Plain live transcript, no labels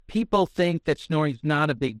people think that snoring is not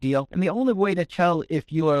a big deal. And the only way to tell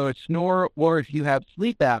if you are a snorer or if you have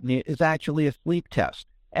sleep apnea is actually a sleep test.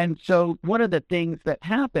 And so one of the things that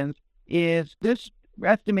happens is this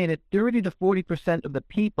estimated 30 to 40% of the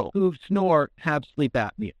people who snore have sleep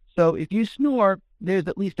apnea. So if you snore, there's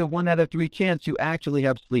at least a 1 out of 3 chance you actually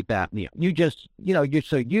have sleep apnea. You just, you're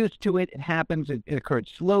so used to it. It happens. It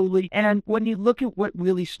occurs slowly. And when you look at what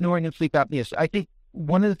really snoring and sleep apnea is, I think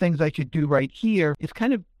one of the things I should do right here is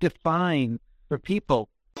kind of define for people.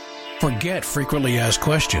 Forget frequently asked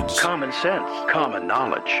questions. Common sense, common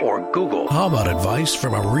knowledge, or Google. How about advice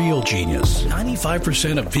from a real genius?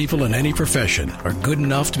 95% of people in any profession are good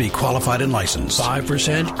enough to be qualified and licensed.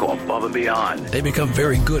 5% go above and beyond. They become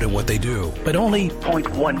very good at what they do, but only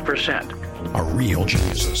 0.1% are real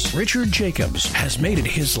geniuses. Richard Jacobs has made it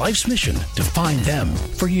his life's mission to find them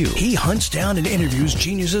for you. He hunts down and interviews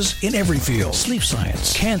geniuses in every field: sleep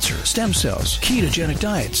science, cancer, stem cells, ketogenic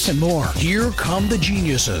diets, and more. Here come the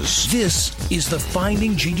geniuses. This is the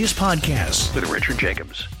Finding Genius Podcast with Richard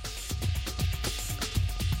Jacobs.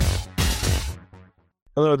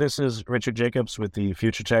 Hello, this is Richard Jacobs with the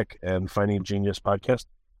Future Tech and Finding Genius Podcast.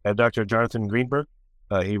 And Dr. Jonathan Greenberg.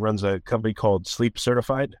 He runs a company called Sleep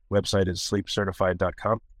Certified. Website is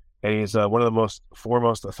sleepcertified.com. And he's one of the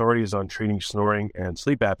foremost authorities on treating snoring and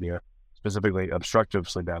sleep apnea, specifically obstructive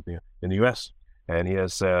sleep apnea in the U.S. And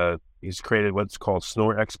he's created what's called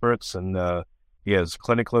Snore Experts, and he has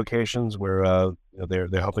clinic locations where they're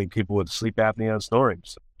helping people with sleep apnea and snoring.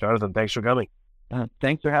 So, Jonathan, thanks for coming.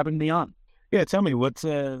 Thanks for having me on. Yeah, tell me first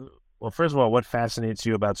of all, what fascinates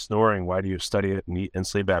you about snoring? Why do you study it in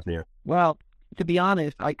sleep apnea? Well, to be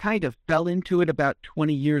honest, I kind of fell into it about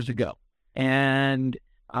 20 years ago, and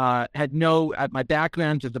my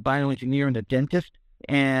background as a bioengineer and a dentist.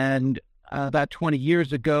 And about 20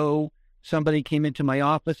 years ago, somebody came into my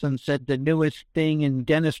office and said the newest thing in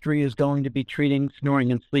dentistry is going to be treating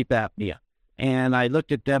snoring and sleep apnea. And I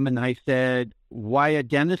looked at them and I said, why a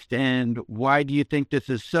dentist, and why do you think this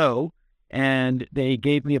is so? And they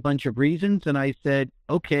gave me a bunch of reasons, and I said,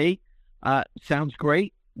 okay, sounds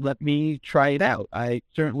great. Let me try it out. I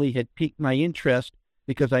certainly had piqued my interest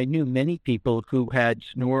because I knew many people who had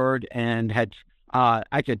snored and had,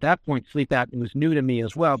 actually at that point, sleep apnea was new to me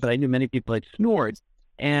as well, but I knew many people had snored.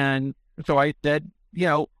 And so I said,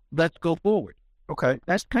 let's go forward. Okay.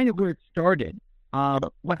 That's kind of where it started.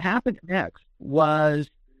 What happened next was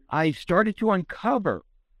I started to uncover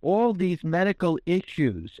all these medical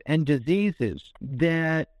issues and diseases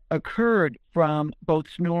that occurred from both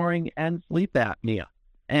snoring and sleep apnea.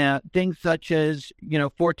 Things such as,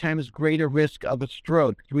 4 times greater risk of a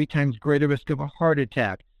stroke, 3 times greater risk of a heart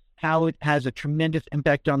attack, how it has a tremendous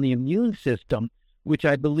impact on the immune system, which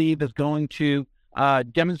I believe is going to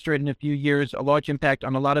demonstrate in a few years a large impact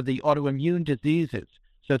on a lot of the autoimmune diseases.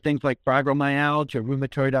 So things like fibromyalgia,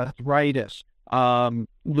 rheumatoid arthritis,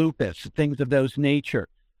 lupus, things of those nature.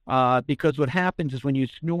 Because what happens is when you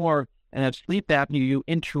snore and have sleep apnea, you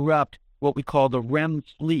interrupt what we call the REM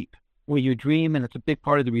sleep, where you dream, and it's a big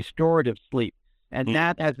part of the restorative sleep. And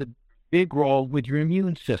that has a big role with your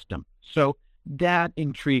immune system. So that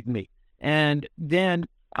intrigued me. And then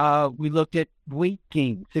we looked at weight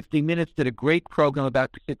gain. 60 Minutes did a great program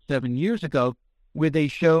about 6-7 years ago where they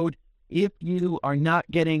showed if you are not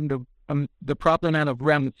getting the proper amount of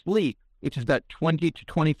REM sleep, which is about 20 to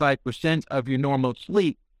 25% of your normal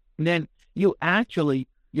sleep, then your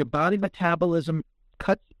body metabolism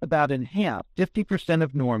cuts about in half, 50%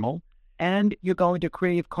 of normal, and you're going to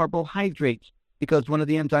crave carbohydrates because one of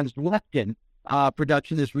the enzymes, leptin,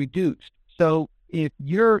 production is reduced. So if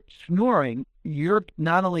you're snoring, you're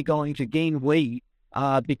not only going to gain weight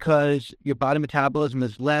because your body metabolism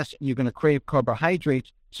is less, and you're going to crave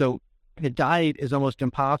carbohydrates, so the diet is almost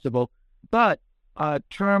impossible. But a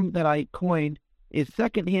term that I coined is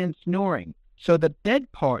secondhand snoring. So the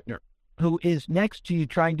bed partner who is next to you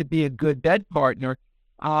trying to be a good bed partner,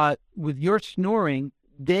 with your snoring,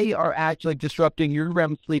 they are actually disrupting your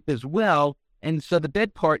REM sleep as well. And so the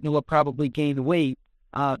bed partner will probably gain weight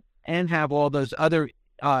and have all those other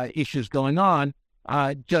issues going on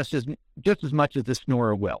just as much as the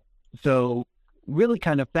snorer will. So really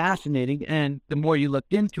kind of fascinating. And the more you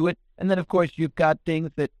looked into it, and then of course you've got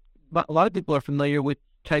things that a lot of people are familiar with: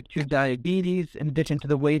 type 2 diabetes, in addition to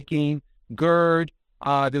the weight gain, GERD.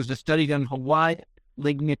 There was a study done in Hawaii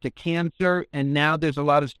linking it to cancer, and now there's a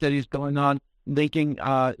lot of studies going on linking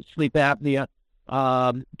sleep apnea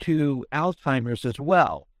to Alzheimer's as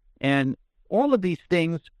well. And all of these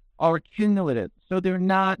things are cumulative. So they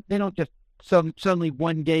don't just suddenly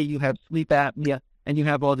one day you have sleep apnea and you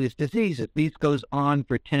have all these diseases. These goes on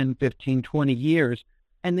for 10, 15, 20 years.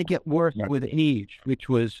 and they get worse Right. with age, which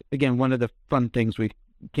was, again, one of the fun things we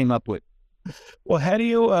came up with. Well, how do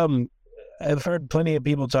you, I've heard plenty of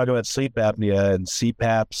people talk about sleep apnea and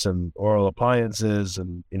CPAPs and oral appliances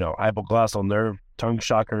and, hypoglossal nerve tongue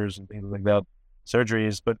shockers and things like that,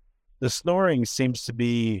 surgeries, but the snoring seems to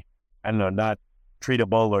be, I don't know, not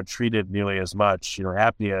treatable or treated nearly as much.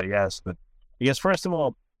 Apnea, yes, but I guess, first of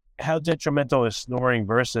all, how detrimental is snoring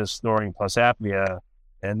versus snoring plus apnea?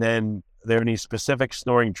 And then, are there any specific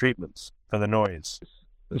snoring treatments for the noise?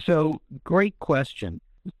 So, great question.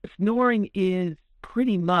 Snoring is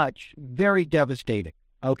pretty much very devastating,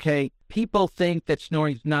 okay? People think that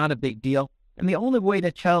snoring is not a big deal. And the only way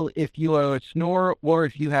to tell if you are a snorer or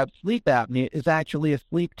if you have sleep apnea is actually a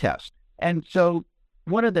sleep test. And so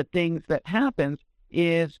one of the things that happens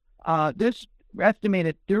is this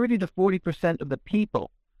estimated 30 to 40% of the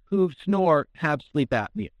people who snore have sleep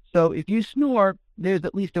apnea. So if you snore, there's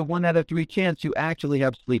at least a 1 out of 3 chance you actually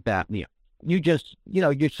have sleep apnea. You just,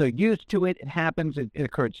 you're so used to it. It happens. It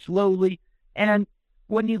occurs slowly. And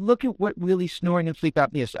when you look at what really snoring and sleep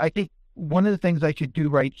apnea is, I think one of the things I should do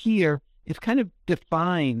right here is kind of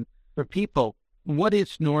define for people what is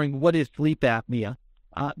snoring, what is sleep apnea,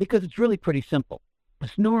 because it's really pretty simple.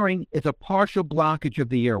 Snoring is a partial blockage of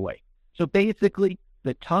the airway. So basically,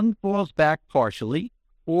 the tongue falls back partially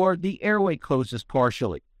or the airway closes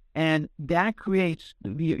partially. And that creates,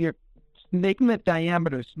 you're making that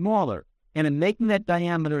diameter smaller. And in making that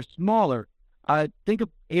diameter smaller, think of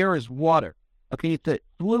air as water. Okay, it's a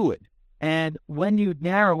fluid. And when you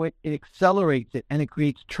narrow it, it accelerates it and it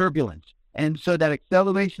creates turbulence. And so that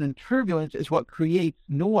acceleration and turbulence is what creates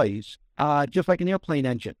noise, just like an airplane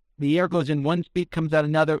engine. The air goes in one speed, comes out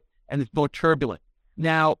another, and it's more turbulent.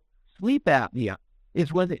 Now, sleep apnea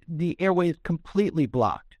is when the airway is completely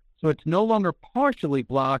blocked. So it's no longer partially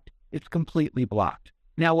blocked, it's completely blocked.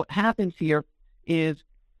 Now, what happens here is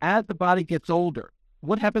as the body gets older,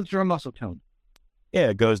 what happens to our muscle tone? Yeah,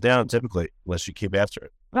 it goes down typically, unless you keep after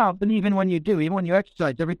it. Well, but even when you do, even when you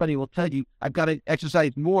exercise, everybody will tell you, I've got to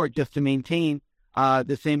exercise more just to maintain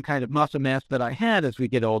the same kind of muscle mass that I had as we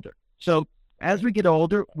get older. So as we get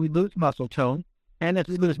older, we lose muscle tone. And as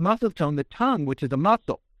we lose muscle tone, the tongue, which is a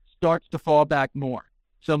muscle, starts to fall back more.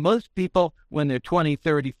 So most people, when they're 20,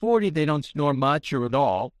 30, 40, they don't snore much or at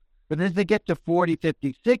all. But as they get to 40,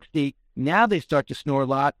 50, 60, now they start to snore a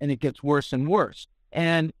lot and it gets worse and worse.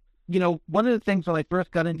 And, one of the things when I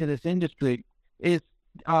first got into this industry is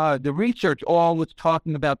the research all was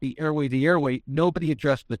talking about the airway. Nobody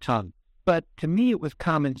addressed the tongue. But to me, it was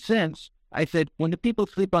common sense. I said, when the people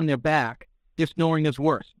sleep on their back, their snoring is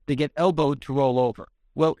worse. They get elbowed to roll over.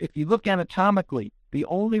 Well, if you look anatomically, the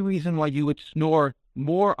only reason why you would snore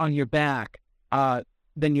more on your back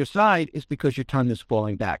than your side is because your tongue is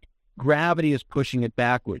falling back. Gravity is pushing it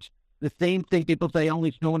backwards. The same thing people say, I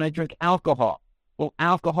only snore when I drink alcohol. Well,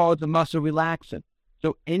 alcohol is a muscle relaxant.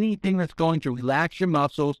 So anything that's going to relax your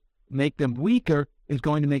muscles, make them weaker, is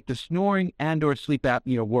going to make the snoring and or sleep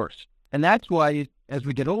apnea worse. And that's why as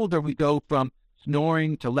we get older, we go from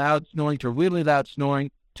snoring to loud snoring to really loud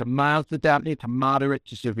snoring to mild sleep apnea to moderate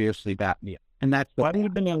to severe sleep apnea. And that's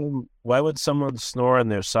the Why would someone snore on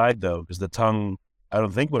their side, though? Because the tongue, I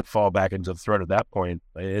don't think, would fall back into the throat at that point.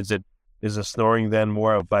 Is the snoring then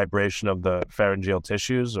more a vibration of the pharyngeal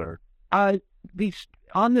tissues, or?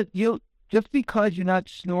 Just because you're not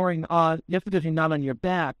snoring just because you're not on your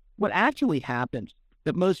back, what actually happens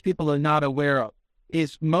that most people are not aware of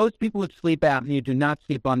is most people with sleep apnea do not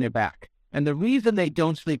sleep on their back. And the reason they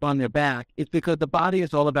don't sleep on their back is because the body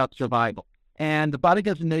is all about survival. And the body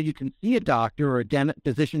doesn't know you can see a doctor or a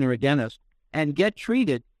physician or a dentist and get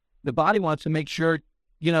treated. The body wants to make sure,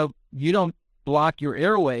 you don't block your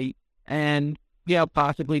airway and,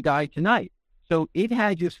 possibly die tonight. So it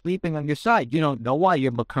has you sleeping on your side. You don't know why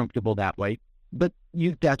you're more comfortable that way, but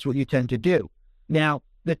that's what you tend to do. Now,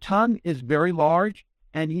 the tongue is very large,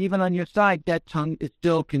 and even on your side, that tongue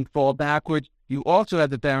still can fall backwards. You also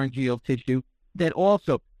have the pharyngeal tissue that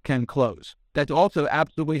also can close. That also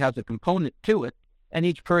absolutely has a component to it, and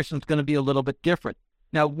each person's going to be a little bit different.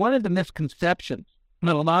 Now, one of the misconceptions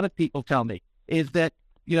that a lot of people tell me is that,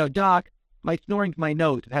 Doc, my snoring's my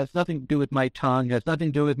nose. It has nothing to do with my tongue. It has nothing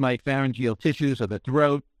to do with my pharyngeal tissues or the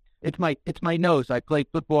throat. It's my nose. I played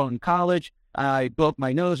football in college. I broke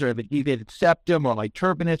my nose or have a deviated septum or my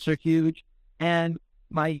turbinates are huge. And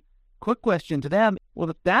my quick question to them, well,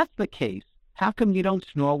 if that's the case, how come you don't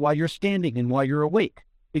snore while you're standing and while you're awake?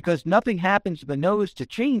 Because nothing happens to the nose to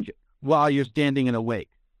change it while you're standing and awake.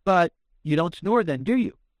 But you don't snore then, do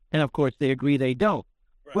you? And of course, they agree they don't.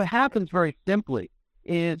 Right. What happens very simply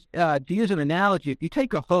is, to use an analogy, if you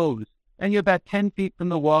take a hose and you're about 10 feet from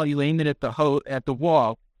the wall. You aim it at the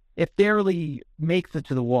wall. It barely makes it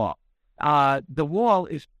to the wall. The wall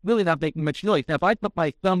is really not making much noise. Now, if I put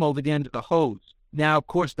my thumb over the end of the hose, now, of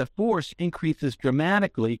course, the force increases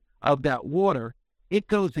dramatically of that water. It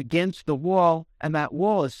goes against the wall, and that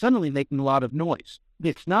wall is suddenly making a lot of noise.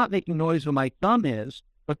 It's not making noise where my thumb is,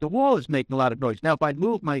 but the wall is making a lot of noise. Now, if I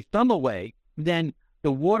move my thumb away, then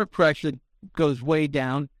the water pressure goes way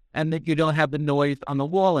down, and that you don't have the noise on the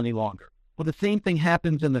wall any longer. Well, the same thing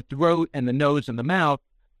happens in the throat and the nose and the mouth.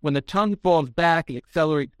 When the tongue falls back, it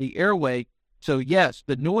accelerates the airway. So yes,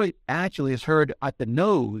 the noise actually is heard at the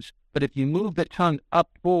nose, but if you move the tongue up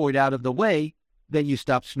forward out of the way, then you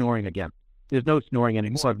stop snoring again. There's no snoring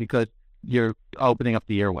anymore because you're opening up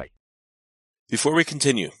the airway. Before we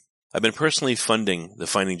continue, I've been personally funding the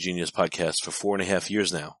Finding Genius podcast for 4.5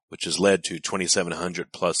 years now, which has led to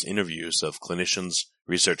 2,700 plus interviews of clinicians,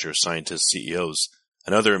 researchers, scientists, CEOs,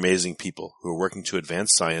 and other amazing people who are working to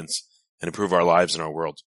advance science and improve our lives and our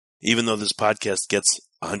world. Even though this podcast gets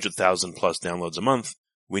 100,000 plus downloads a month,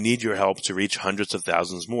 we need your help to reach hundreds of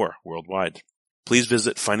thousands more worldwide. Please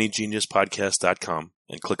visit findinggeniuspodcast.com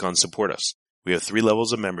and click on Support Us. We have 3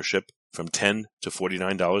 levels of membership from $10 to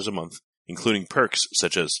 $49 a month, including perks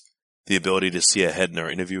such as the ability to see ahead in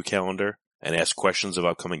our interview calendar and ask questions of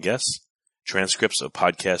upcoming guests, transcripts of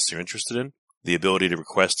podcasts you're interested in, the ability to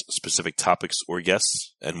request specific topics or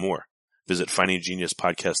guests, and more. Visit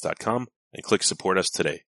findinggeniuspodcast.com and click Support Us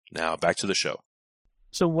today. Now back to the show.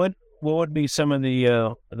 So what would be some of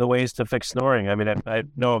the ways to fix snoring? I mean, I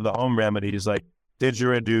know of the home remedies like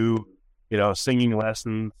didgeridoo, singing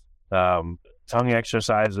lessons, tongue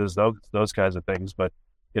exercises, those kinds of things. But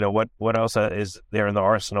what else is there in the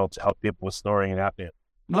arsenal to help people with snoring and apnea?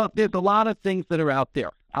 Well, there's a lot of things that are out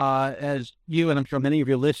there. As you and I'm sure many of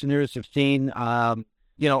your listeners have seen, all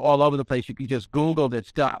over the place. You can just Google this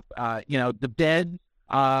stuff. The bed,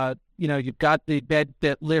 you've got the bed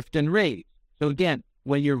that lift and raise. So again,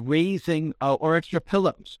 when you're raising or extra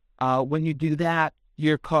pillows, when you do that,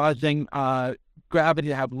 you're causing gravity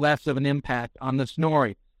to have less of an impact on the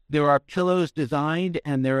snoring. There are pillows designed,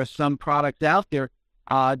 and there are some products out there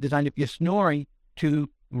designed if you're snoring to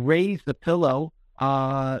raise the pillow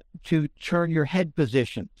to turn your head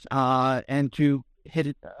positions and to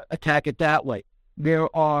attack it that way.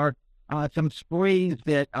 There are some sprays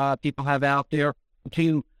that people have out there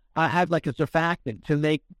to have like a surfactant to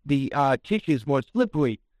make the tissues more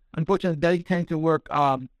slippery. Unfortunately, they tend to work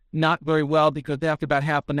not very well because after about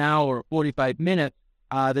half an hour or 45 minutes,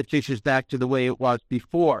 the tissue's back to the way it was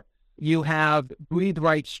before. You have Breathe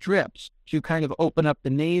Right strips to kind of open up the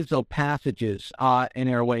nasal passages and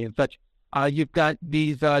airway and such. You've got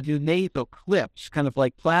these new nasal clips, kind of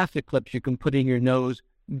like plastic clips you can put in your nose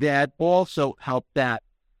that also help that.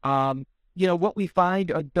 What we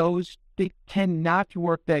find are those, they tend not to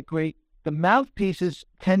work that great. The mouthpieces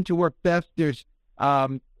tend to work best. There's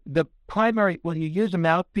the primary, when you use a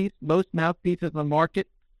mouthpiece, most mouthpieces on the market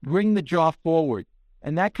bring the jaw forward.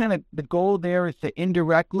 And that kind of, the goal there is to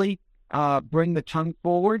indirectly bring the tongue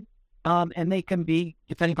forward. And they can be,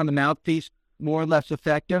 depending on the mouthpiece, more or less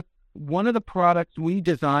effective. One of the products we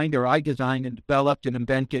designed, or I designed and developed and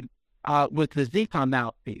invented, was the Zecon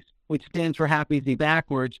mouthpiece, which stands for Happy Z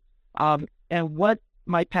backwards. And what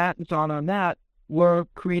my patents on that were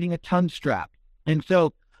creating a tongue strap. And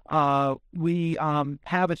so we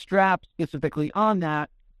have a strap specifically on that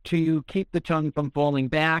to keep the tongue from falling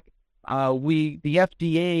back. The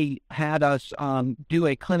FDA had us do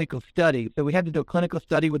a clinical study. So we had to do a clinical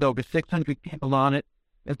study with over 600 people on it.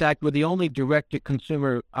 In fact, we're the only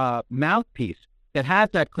direct-to-consumer mouthpiece that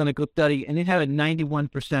had that clinical study, and it had a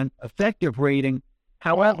 91% effective rating.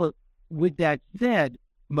 However, with that said,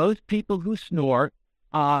 most people who snore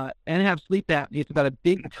and have sleep apnea, it's got a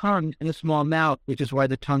big tongue and a small mouth, which is why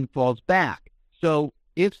the tongue falls back. So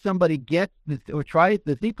if somebody gets this or tries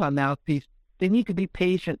the Zecon mouthpiece, they need to be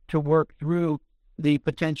patient to work through the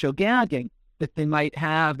potential gagging that they might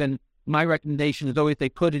have. And my recommendation is always they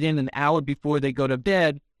put it in an hour before they go to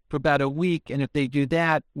bed for about a week. And if they do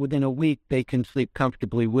that, within a week, they can sleep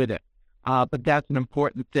comfortably with it. But that's an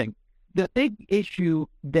important thing. The big issue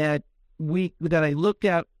that I looked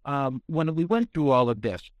at when we went through all of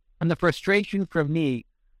this, and the frustration for me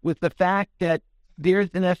was the fact that there's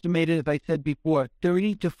an estimated, as I said before,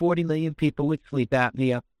 30 to 40 million people with sleep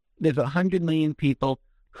apnea. There's 100 million people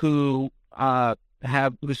who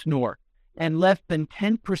who snore, and less than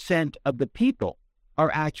 10% of the people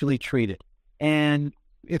are actually treated. And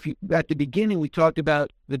if you, at the beginning, we talked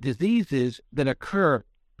about the diseases that occur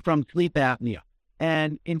from sleep apnea.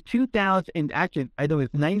 And in 2000, actually, I know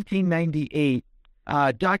it was 1998,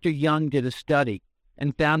 Dr. Young did a study,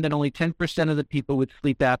 and found that only 10% of the people with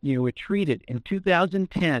sleep apnea were treated. In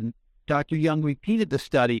 2010, Dr. Young repeated the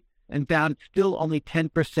study and found still only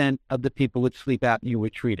 10% of the people with sleep apnea were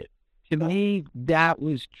treated. To me, that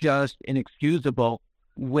was just inexcusable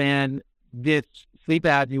when this sleep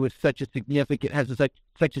apnea was has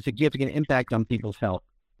such a significant impact on people's health.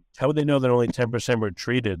 How would they know that only 10% were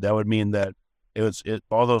treated? That would mean that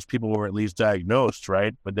all those people were at least diagnosed,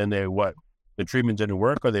 right? But then the treatment didn't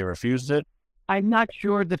work, or they refused it? I'm not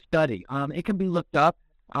sure of the study. It can be looked up.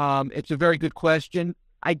 It's a very good question.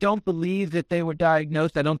 I don't believe that they were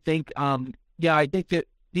diagnosed. I don't think, I think that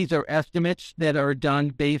these are estimates that are done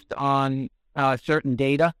based on certain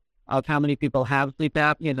data of how many people have sleep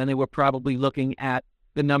apnea, and then they were probably looking at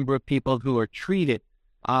the number of people who are treated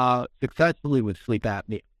successfully with sleep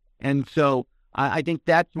apnea. And so I think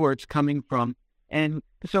that's where it's coming from. And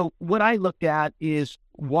so what I looked at is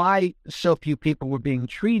why so few people were being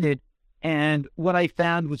treated, and what I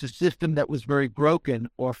found was a system that was very broken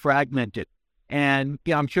or fragmented. And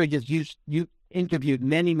I'm sure you interviewed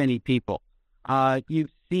many, many people.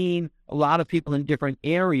 You've seen a lot of people in different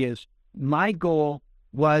areas. My goal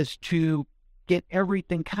was to get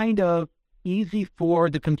everything kind of easy for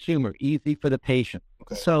the consumer, easy for the patient.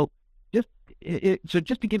 Okay. So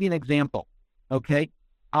just to give you an example, okay,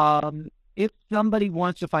 if somebody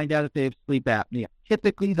wants to find out if they have sleep apnea,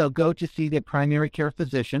 typically they'll go to see their primary care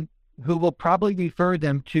physician, who will probably refer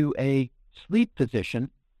them to a sleep physician,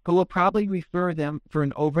 who will probably refer them for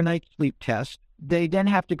an overnight sleep test. They then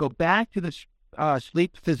have to go back to the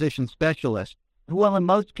sleep physician specialist, who will in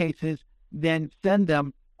most cases then send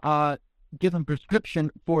them, give them prescription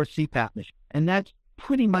for a CPAP machine. And that's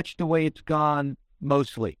pretty much the way it's gone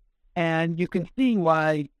mostly. And you can see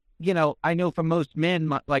why, I know for most men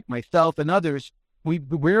like myself and others, we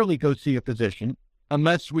rarely go see a physician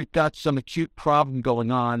unless we've got some acute problem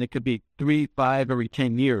going on. It could be 3, 5, every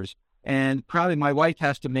 10 years. And probably my wife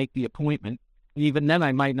has to make the appointment. Even then,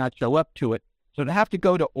 I might not show up to it. So to have to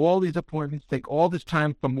go to all these appointments, take all this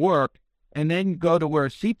time from work, and then go to wear a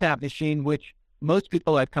CPAP machine, which most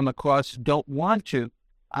people I've come across don't want to,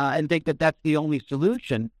 and think that that's the only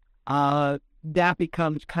solution, that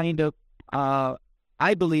becomes kind of,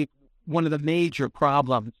 I believe, one of the major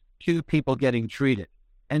problems to people getting treated.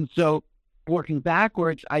 And so working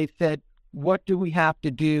backwards, I said, what do we have to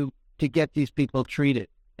do to get these people treated?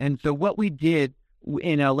 And so what we did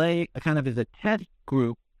in LA, kind of as a test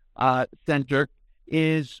group center,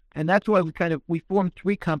 and that's why we formed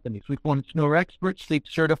 3 companies. We formed Snore Expert, Sleep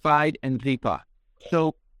Certified, and ZPA.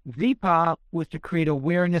 So ZPA was to create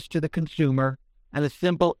awareness to the consumer and a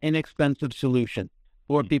simple, inexpensive solution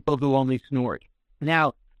for people who only snored.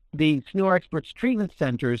 Now, the Snore Experts treatment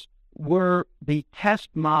centers were the test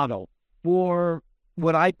model for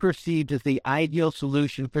what I perceived as the ideal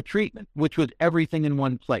solution for treatment, which was everything in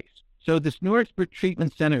one place. So the Snore Expert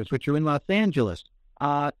treatment centers, which are in Los Angeles,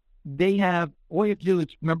 they have, all you have to do is,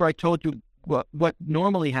 remember I told you what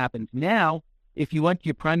normally happens. Now, if you went to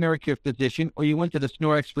your primary care physician or you went to the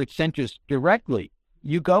Snore Expert centers directly,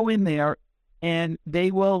 you go in there and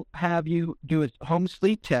they will have you do a home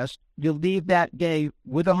sleep test. You'll leave that day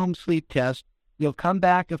with a home sleep test. You'll come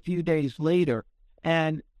back a few days later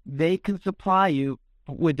and they can supply you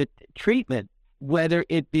with the treatment, whether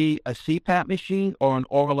it be a CPAP machine or an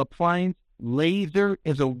oral appliance. Laser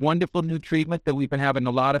is a wonderful new treatment that we've been having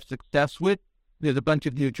a lot of success with. There's a bunch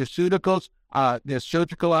of nutraceuticals. There's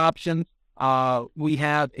surgical options. We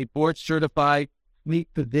have a board-certified sleep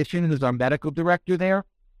physician who's our medical director there.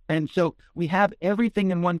 And so we have everything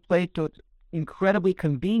in one place, so it's incredibly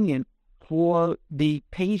convenient for the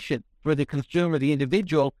patient, for the consumer, the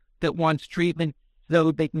individual that wants treatment,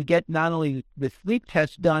 so they can get not only the sleep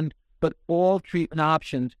test done, but all treatment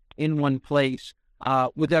options in one place,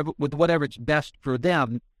 with whatever's best for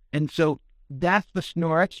them. And so that's the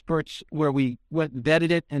Snore Experts, where we went and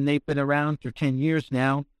vetted it, and they've been around for 10 years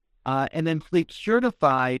now. And then Sleep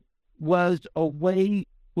Certified was a way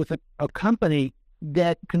with a company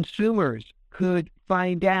that consumers could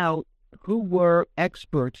find out who were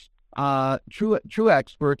experts, true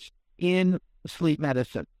experts in sleep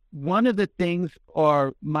medicine. One of the things,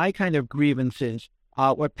 or my kind of grievances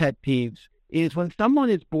or pet peeves, is when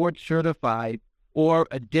someone is board certified or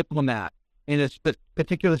a diplomat in a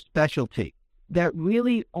particular specialty, that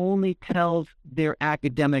really only tells their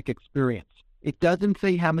academic experience. It doesn't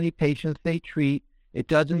say how many patients they treat. It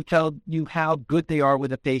doesn't tell you how good they are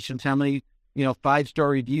with the patients, how many 5-star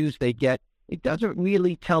reviews they get. It doesn't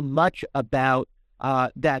really tell much about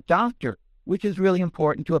that doctor, which is really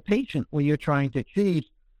important to a patient when you're trying to achieve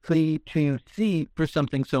C for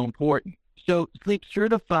something so important. So Sleep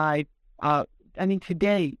Certified,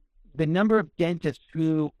 today the number of dentists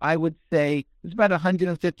who I would say there's about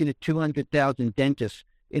 150 to 200,000 dentists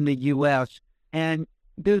in the U.S., and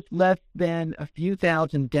there's less than a few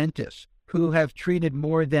thousand dentists who have treated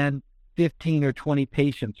more than 15 or 20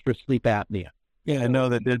 patients for sleep apnea. Yeah, I know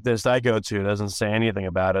that this I go to doesn't say anything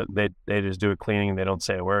about it. They just do a cleaning. They don't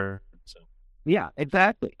say a word. So. Yeah,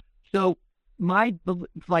 exactly. So my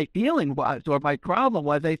feeling was, or my problem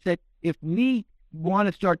was, I said, if we want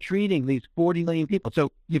to start treating these 40 million people,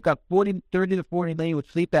 so you've got 30 to 40 million with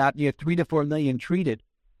sleep apnea, 3 to 4 million treated.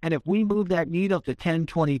 And if we move that needle to 10,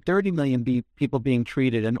 20, 30 million people being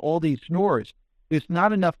treated and all these snorers, there's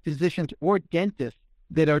not enough physicians or dentists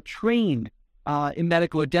that are trained in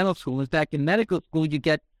medical or dental school. In fact, in medical school,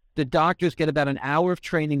 the doctors get about an hour of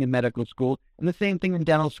training in medical school, and the same thing in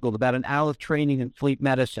dental school, about an hour of training in sleep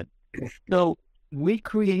medicine. So we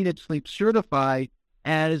created Sleep Certified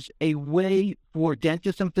as a way for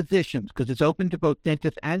dentists and physicians, because it's open to both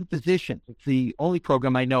dentists and physicians. It's the only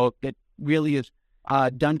program I know that really is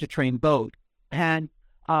done to train both. And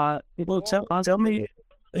well, tell me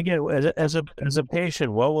again, as a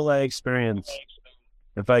patient, what will I experience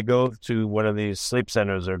if I go to one of these sleep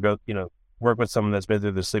centers or go, work with someone that's been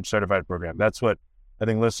through the Sleep Certified program? That's what I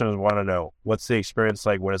think listeners want to know. What's the experience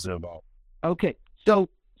like? What does it involve? Okay, so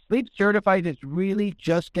Sleep Certified is really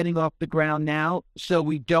just getting off the ground now, so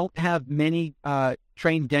we don't have many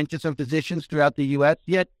trained dentists and physicians throughout the U.S.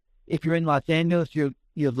 yet. If you're in Los Angeles, you're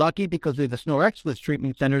lucky because there's the Snore Excellence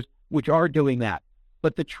treatment centers, which are doing that.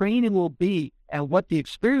 But the training will be, and what the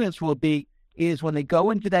experience will be, is when they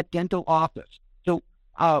go into that dental office. So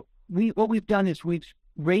what we've done is we've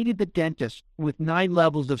rated the dentists with 9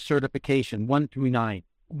 levels of certification, 1 through 9.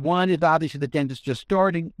 1 is obviously the dentist just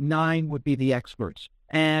starting. 9 would be the experts.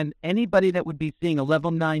 And anybody that would be seeing a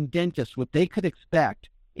level 9 dentist, what they could expect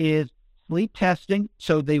is sleep testing.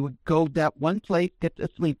 So they would go that one place, get a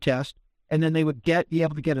sleep test, and then they would be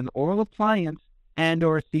able to get an oral appliance and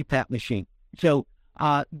or a CPAP machine. So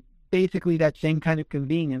basically that same kind of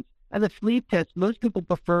convenience. And the sleep test, most people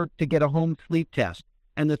prefer to get a home sleep test.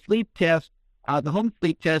 And the sleep test, the home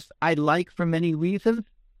sleep test, I like for many reasons,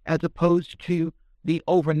 as opposed to the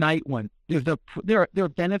overnight one. There are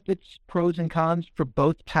benefits, pros and cons for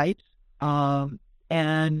both types.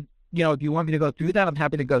 And, if you want me to go through that, I'm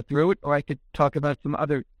happy to go through it, or I could talk about some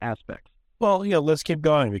other aspects. Well, let's keep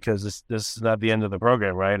going, because this is not the end of the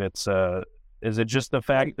program, right? It's is it just the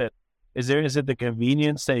fact that is it the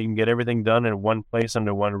convenience that you can get everything done in one place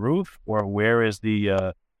under one roof, or where is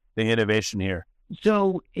the innovation here?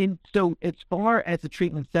 So as far as the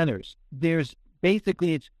treatment centers, there's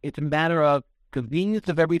basically it's a matter of convenience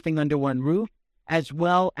of everything under one roof, as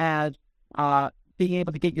well as being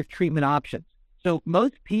able to get your treatment options. So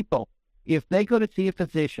most people, if they go to see a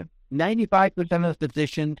physician, 95% of the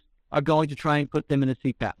physicians are going to try and put them in a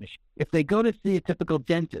CPAP machine. If they go to see a typical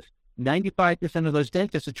dentist, 95% of those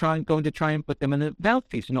dentists are going to try and put them in a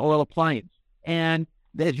mouthpiece, an oral appliance. And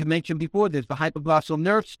as you mentioned before, there's the hypoglossal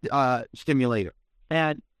nerve stimulator.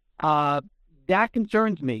 And that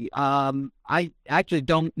concerns me. I actually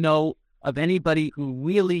don't know of anybody who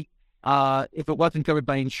really, if it wasn't covered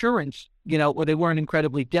by insurance, or they weren't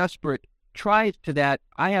incredibly desperate, tries to that.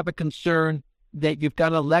 I have a concern that you've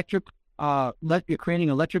got you're creating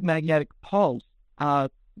electromagnetic pulse,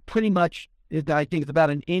 pretty much, I think it's about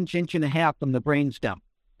an inch and a half from the brainstem.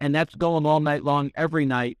 And that's going all night long, every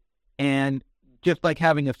night. And just like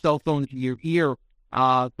having a cell phone to your ear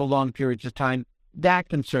for long periods of time, that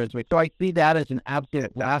concerns me. So I see that as an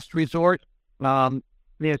absolute last resort.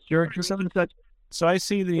 There's surgery and such. So I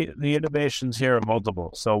see the innovations here are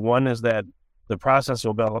multiple. So one is that the process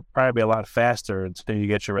will probably be a lot faster until you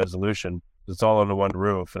get your resolution. It's all under one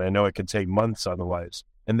roof, and I know it can take months otherwise.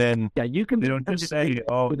 And then you can. They don't just say,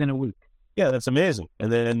 within a week. Yeah, that's amazing.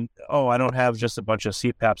 And then, I don't have just a bunch of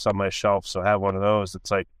CPAPs on my shelf, so have one of those. It's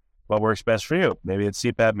like, what works best for you? Maybe it's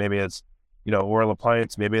CPAP, maybe it's, oral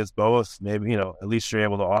appliance, maybe it's both. Maybe, at least you're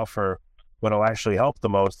able to offer what'll actually help the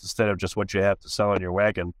most instead of just what you have to sell on your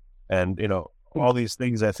wagon. And, all these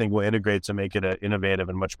things I think will integrate to make it an innovative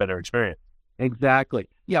and much better experience. Exactly.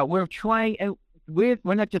 Yeah, we're trying, we're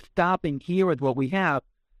not just stopping here with what we have.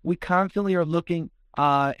 We constantly are looking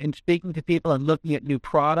and speaking to people and looking at new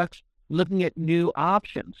products, looking at new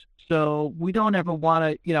options. So we don't ever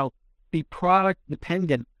want to, be product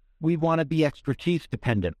dependent. We want to be expertise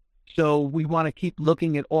dependent. So we want to keep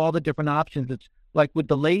looking at all the different options. It's like with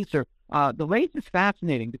the laser. The laser is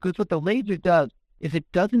fascinating because what the laser does is it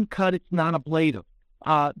doesn't cut, it's not ablative.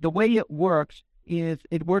 The way it works is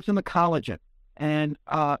it works on the collagen. And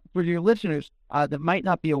for your listeners that might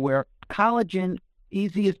not be aware, collagen,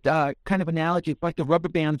 easiest kind of analogy, it's like the rubber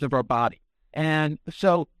bands of our body. And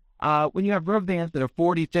so when you have rubber bands that are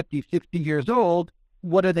 40, 50, 60 years old,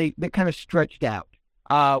 what are they? They're kind of stretched out,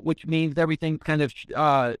 which means everything's kind of,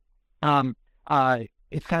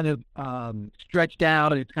 it's kind of stretched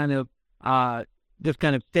out. It's kind of just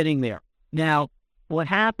kind of sitting there. Now, what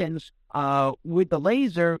happens with the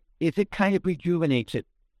laser is it kind of rejuvenates it.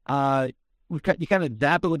 You kind of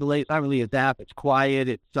zap it with the laser. Not really a zap. It's quiet.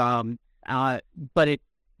 It's but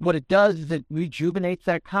what it does is it rejuvenates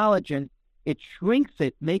that collagen. It shrinks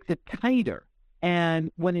it, makes it tighter,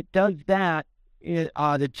 and when it does that,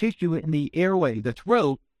 the tissue in the airway, the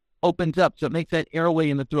throat, opens up. So it makes that airway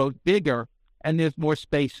in the throat bigger, and there's more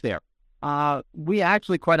space there. We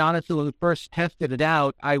actually, quite honestly, when we first tested it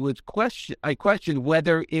out, I questioned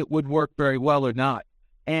whether it would work very well or not.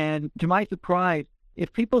 And to my surprise,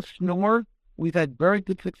 if people snore, we've had very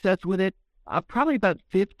good success with it. Probably about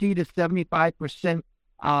 50 to 75%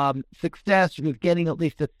 success with getting at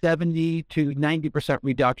least a 70 to 90%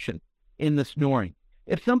 reduction in the snoring.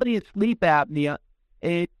 If somebody has sleep apnea,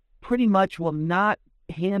 it pretty much will not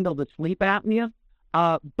handle the sleep apnea,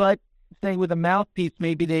 but say with a mouthpiece,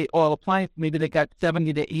 or appliance, maybe they got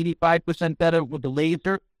 70 to 85% better with the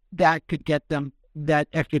laser. That could get them that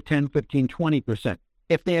extra 10, 15, 20%.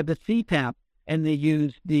 If they have the CPAP and they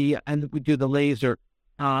use and we do the laser,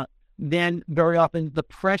 then very often the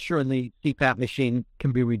pressure in the CPAP machine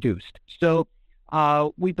can be reduced. So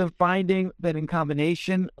we've been finding that in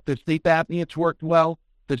combination, the sleep apnea, it's worked well.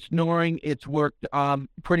 The snoring, it's worked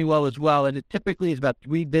pretty well as well. And it typically is about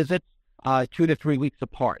 3 visits, 2 to 3 weeks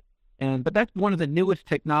apart. But that's one of the newest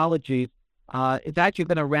technologies. It's actually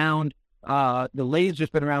been around, the laser's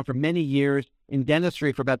been around for many years in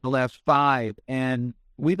dentistry for about the last 5, and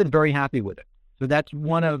we've been very happy with it. So that's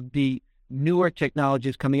one of the newer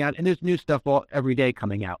technologies coming out, and there's new stuff every day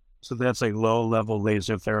coming out. So that's like low-level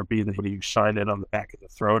laser therapy that you shine it on the back of the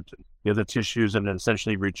throat and the other tissues, and it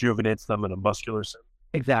essentially rejuvenates them in a muscular sense.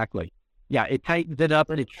 Exactly. Yeah, it tightens it up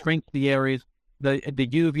and it shrinks the areas, the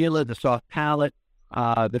uvula, the soft palate,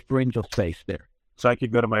 the pharyngeal space there. So I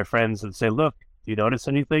could go to my friends and say, look, do you notice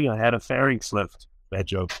anything? I had a pharynx lift. Bad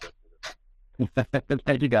joke.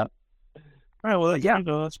 There you go. All right, well, yeah,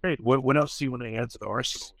 that's great. What else do you want to add to the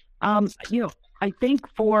arsenal? I think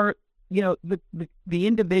for, the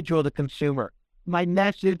individual, the consumer, my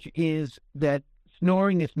message is that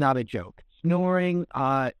snoring is not a joke. Snoring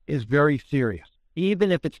is very serious.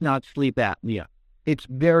 Even if it's not sleep apnea, it's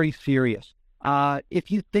very serious.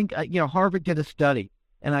 If you think, Harvard did a study,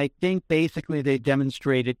 and I think basically they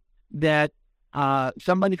demonstrated that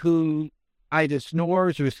somebody who either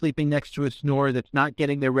snores or is sleeping next to a snorer that's not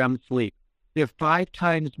getting their REM sleep, they're 5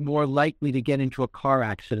 times more likely to get into a car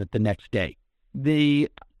accident the next day. The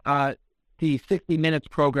 60 Minutes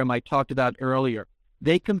program I talked about earlier,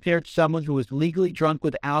 they compared someone who was legally drunk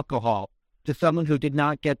with alcohol to someone who did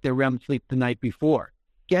not get their REM sleep the night before.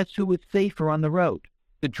 Guess who was safer on the road?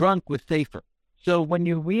 The drunk was safer. So when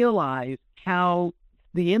you realize how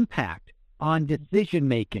the impact on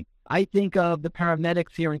decision-making, I think of the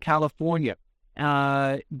paramedics here in California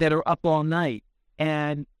that are up all night.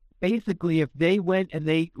 And basically, if they went and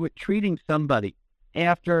they were treating somebody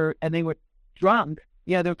and they were drunk,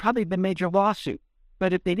 there would probably be a major lawsuit.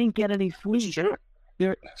 But if they didn't get any sleep, sure,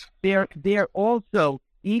 they're also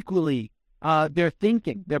equally, they're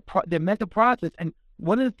thinking, their mental process. And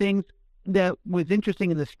one of the things that was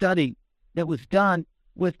interesting in the study that was done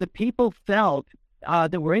was the people felt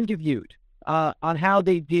that were interviewed on how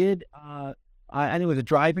they did, I think it was a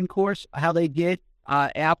driving course, how they did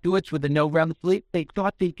afterwards with the no REM sleep. They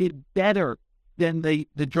thought they did better than the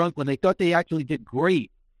drunk one. They thought they actually did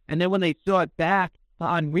great. And then when they saw it back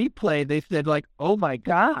on replay, they said like, oh my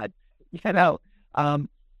God,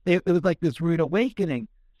 it was like this rude awakening.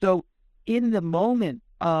 So in the moment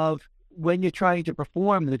of when you're trying to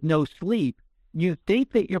perform with no sleep, you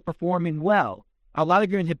think that you're performing well. A lot of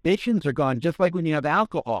your inhibitions are gone, just like when you have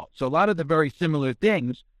alcohol. So a lot of the very similar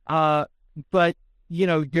things, but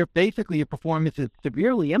your performance is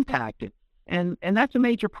severely impacted, and that's a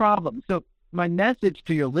major problem. So my message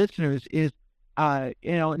to your listeners is,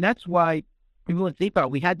 and that's why people in CPAP,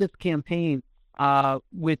 we had this campaign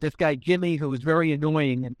with this guy Jimmy, who was very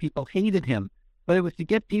annoying, and people hated him. But it was to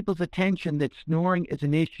get people's attention that snoring is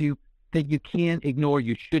an issue that you can't ignore.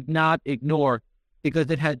 You should not ignore, because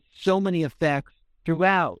it had so many effects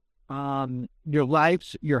throughout your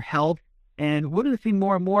lives, your health, and we're going to see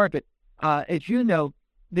more and more of it. As you know,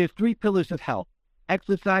 there's 3 pillars of health: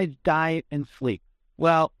 exercise, diet, and sleep.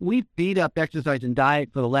 Well, we've beat up exercise and diet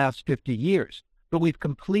for the last 50 years, but we've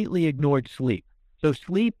completely ignored sleep. So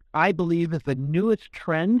sleep, I believe, is the newest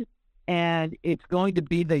trend, and it's going to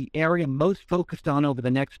be the area most focused on over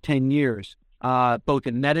the next 10 years. both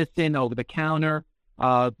in medicine, over the counter.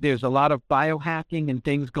 There's a lot of biohacking and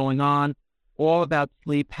things going on, all about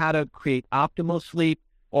sleep, how to create optimal sleep,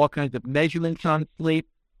 all kinds of measurements on sleep,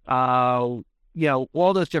 all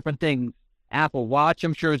those different things. Apple Watch,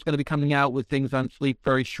 I'm sure, is going to be coming out with things on sleep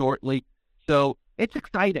very shortly. So it's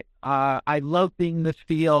exciting. I love being in this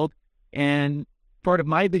field, and part of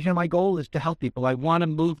my vision, my goal is to help people. I want to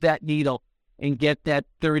move that needle and get that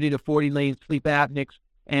 30 to 40 million sleep apneics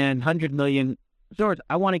and 100 million snores.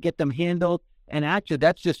 I want to get them handled. And actually,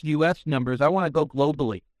 that's just U.S. numbers. I want to go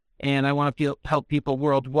globally, and I want to help people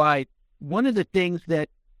worldwide. One of the things that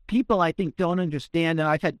people, I think, don't understand, and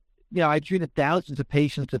I've treated thousands of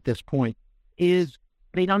patients at this point, is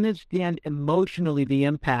they don't understand emotionally the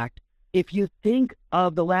impact. If you think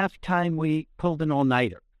of the last time we pulled an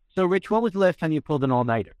all-nighter. So, Rich, what was the last time you pulled an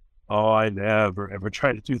all-nighter? Oh, I never, ever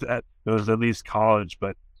tried to do that. It was at least college,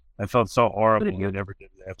 but I felt so horrible. I never did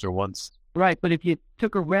it after once. Right, but if you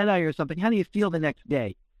took a red eye or something, how do you feel the next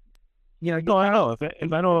day? No, I know.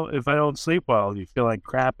 If I don't sleep well, you feel like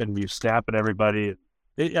crap and you snap at everybody.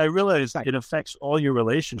 I realize it affects all your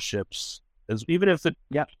relationships. Even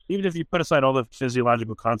if you put aside all the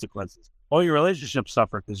physiological consequences, all your relationships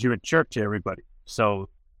suffer because you're a jerk to everybody. So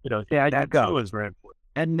that too is very important.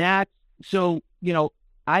 And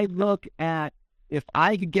I look at, if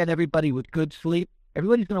I could get everybody with good sleep,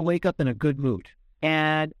 everybody's going to wake up in a good mood.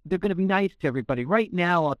 And they're going to be nice to everybody. Right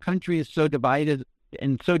now, our country is so divided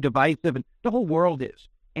and so divisive, and the whole world is.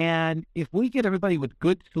 And if we get everybody with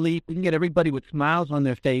good sleep, we can get everybody with smiles on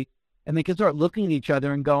their face, and they can start looking at each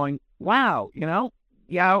other and going, wow,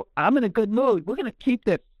 I'm in a good mood. We're going to keep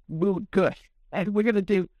this mood good. And we're going to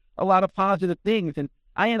do a lot of positive things. And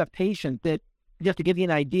I had a patient that, just to give you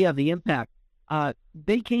an idea of the impact,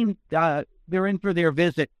 they came, they're in for their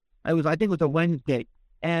visit. I think it was a Wednesday.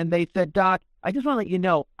 And they said, Doc, I just want to let you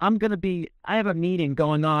know, I have a meeting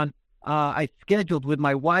going on. I scheduled with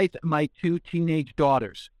my wife and my 2 teenage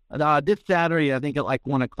daughters. This Saturday, I think at like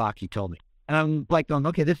 1 o'clock, he told me. And I'm like going,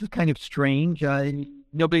 okay, this is kind of strange.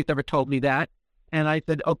 Nobody's ever told me that. And I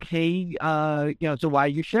said, okay, so why are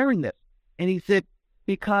you sharing this? And he said,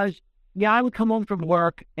 because, I would come home from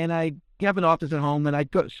work and I have an office at home and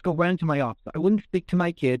I'd go run to my office. I wouldn't speak to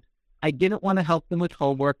my kids. I didn't want to help them with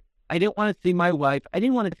homework. I didn't want to see my wife. I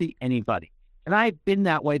didn't want to see anybody. And I've been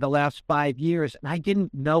that way the last 5 years, and I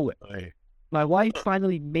didn't know it. Right. My wife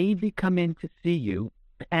finally made me come in to see you,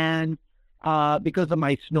 and because of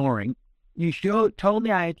my snoring, you told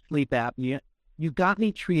me I had sleep apnea. You got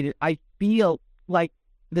me treated. I feel like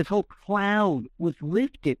this whole cloud was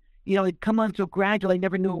lifted. It'd come on so gradual, I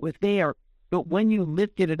never knew it was there. But when you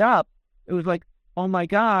lifted it up, it was like, oh, my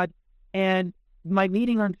God. And my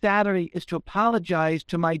meeting on Saturday is to apologize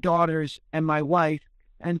to my daughters and my wife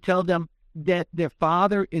and tell them that their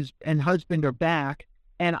father and husband are back,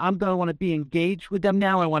 and I'm going to want to be engaged with them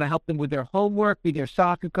now. I want to help them with their homework, be their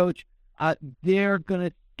soccer coach. They're going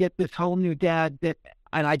to get this whole new dad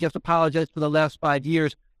and I just apologize for the last 5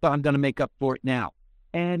 years, but I'm going to make up for it now.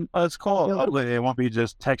 And it's cool. They won't be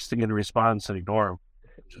just texting in response and ignore them.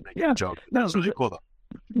 Just make a joke. That's really cool,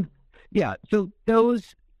 though. Yeah. So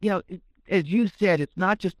those, as you said, it's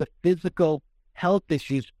not just the physical health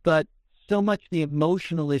issues, but so much the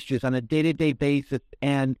emotional issues on a day-to-day basis.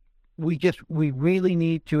 And we really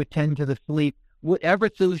need to attend to the sleep. Whatever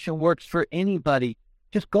solution works for anybody,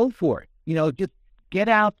 just go for it. Just get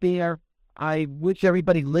out there. I wish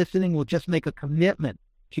everybody listening will just make a commitment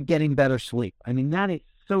to getting better sleep. I mean, that is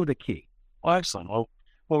so the key. Oh, excellent. Well,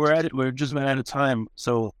 we're just about out of time.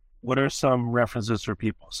 So what are some references for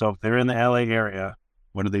people? So if they're in the LA area,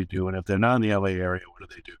 what do they do? And if they're not in the LA area, what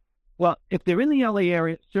do they do? Well, if they're in the LA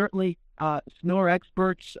area, certainly snore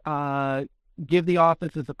experts, give the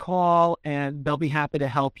offices a call and they'll be happy to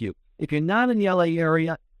help you. If you're not in the LA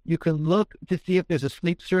area, you can look to see if there's a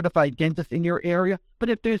sleep certified dentist in your area. But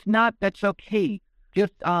if there's not, that's okay.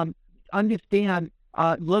 Just understand,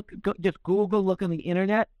 just Google, look on the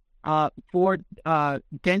internet for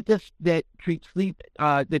dentists that treat sleep,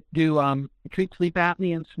 treat sleep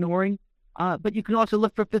apnea and snoring. But you can also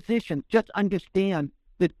look for physicians. Just understand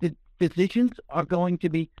that the physicians are going to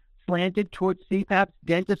be slanted towards CPAPs.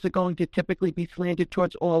 Dentists are going to typically be slanted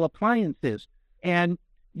towards all appliances. And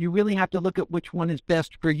you really have to look at which one is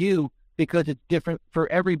best for you because it's different for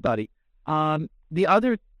everybody. The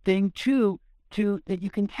other thing, too, that you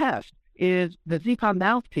can test is the ZPOM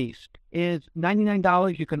mouthpiece is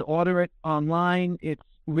 $99. You can order it online. It's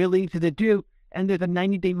really easy to do. And there's a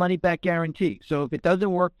 90-day money-back guarantee. So if it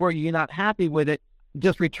doesn't work for you, you're not happy with it,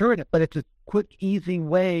 just return it. But it's a quick, easy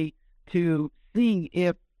way to see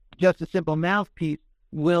if just a simple mouthpiece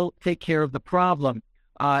will take care of the problem.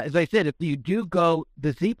 as I said, if you do go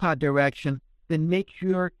the Z-Pod direction, then make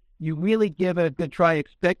sure you really give it a good try.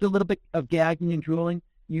 Expect a little bit of gagging and drooling.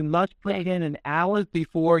 You must put it in an hour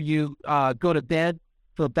before you go to bed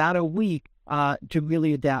for about a week to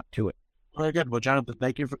really adapt to it. Very good. Well, Jonathan,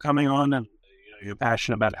 thank you for coming on. And you're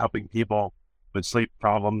passionate about helping people with sleep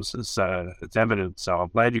problems. It's evident. So I'm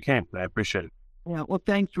glad you came. I appreciate it. Yeah, well,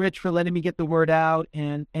 thanks, Rich, for letting me get the word out,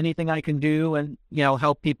 and anything I can do and,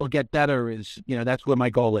 help people get better is, that's what my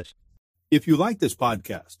goal is. If you like this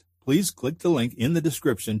podcast, please click the link in the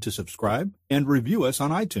description to subscribe and review us on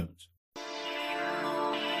iTunes.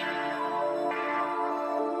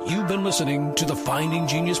 You've been listening to the Finding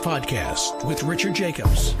Genius podcast with Richard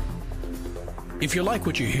Jacobs. If you like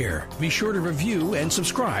what you hear, be sure to review and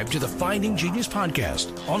subscribe to the Finding Genius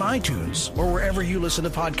podcast on iTunes or wherever you listen to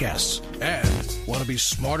podcasts. And want to be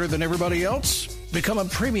smarter than everybody else? Become a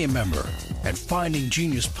premium member at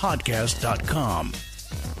findinggeniuspodcast.com.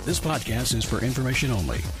 This podcast is for information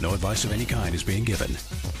only. No advice of any kind is being given.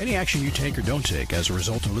 Any action you take or don't take as a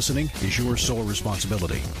result of listening is your sole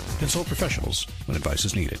responsibility. Consult professionals when advice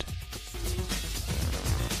is needed.